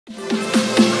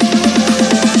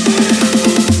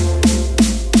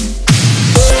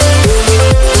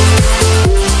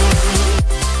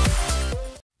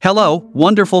Hello,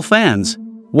 wonderful fans.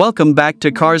 Welcome back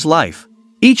to Cars Life.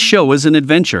 Each show is an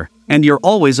adventure, and you're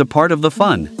always a part of the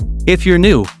fun. If you're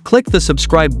new, click the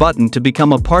subscribe button to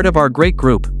become a part of our great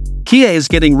group. Kia is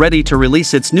getting ready to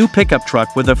release its new pickup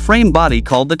truck with a frame body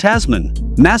called the Tasman.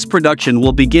 Mass production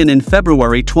will begin in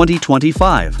February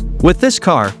 2025. With this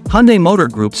car, Hyundai Motor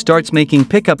Group starts making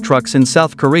pickup trucks in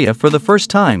South Korea for the first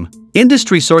time.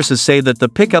 Industry sources say that the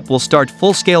pickup will start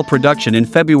full-scale production in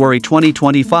February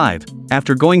 2025,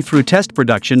 after going through test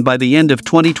production by the end of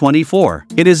 2024.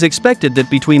 It is expected that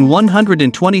between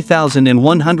 120,000 and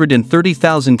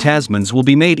 130,000 Tasmans will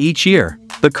be made each year.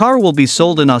 The car will be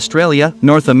sold in Australia,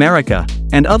 North America,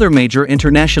 and other major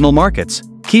international markets.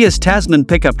 Kia's Tasman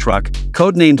pickup truck,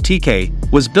 codenamed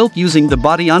TK, was built using the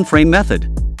body-on-frame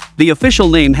method. The official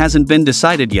name hasn't been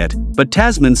decided yet, but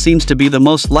Tasman seems to be the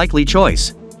most likely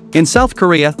choice. In South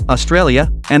Korea,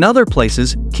 Australia, and other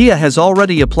places, Kia has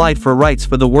already applied for rights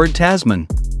for the word Tasman.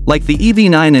 Like the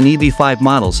EV9 and EV5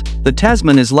 models, the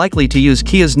Tasman is likely to use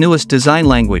Kia's newest design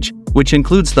language, which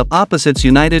includes the Opposites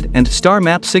United and Star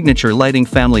Map signature lighting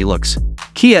family looks.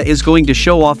 Kia is going to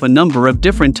show off a number of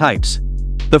different types.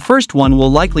 The first one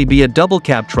will likely be a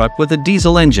double-cab truck with a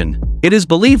diesel engine. It is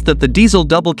believed that the diesel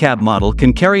double-cab model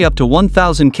can carry up to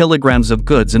 1,000 kilograms of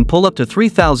goods and pull up to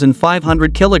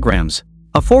 3,500 kilograms.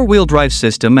 A four-wheel drive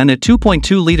system and a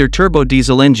 2.2-liter turbo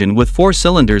diesel engine with 4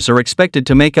 cylinders are expected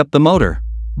to make up the motor.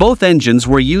 Both engines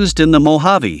were used in the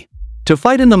Mojave. To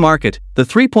fight in the market, the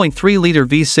 3.3-liter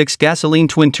V6 gasoline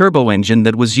twin-turbo engine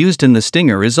that was used in the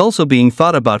Stinger is also being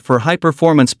thought about for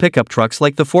high-performance pickup trucks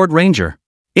like the Ford Ranger.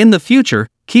 In the future,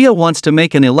 Kia wants to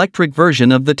make an electric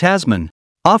version of the Tasman.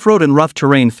 Off-road and rough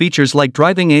terrain features like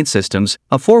driving aid systems,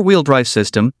 a four-wheel drive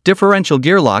system, differential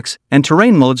gear locks, and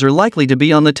terrain modes are likely to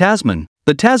be on the Tasman.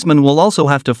 The Tasman will also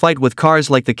have to fight with cars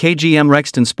like the KGM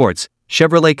Rexton Sports,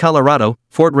 Chevrolet Colorado,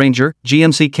 Ford Ranger,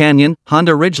 GMC Canyon,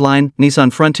 Honda Ridgeline,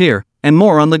 Nissan Frontier, and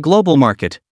more on the global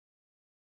market.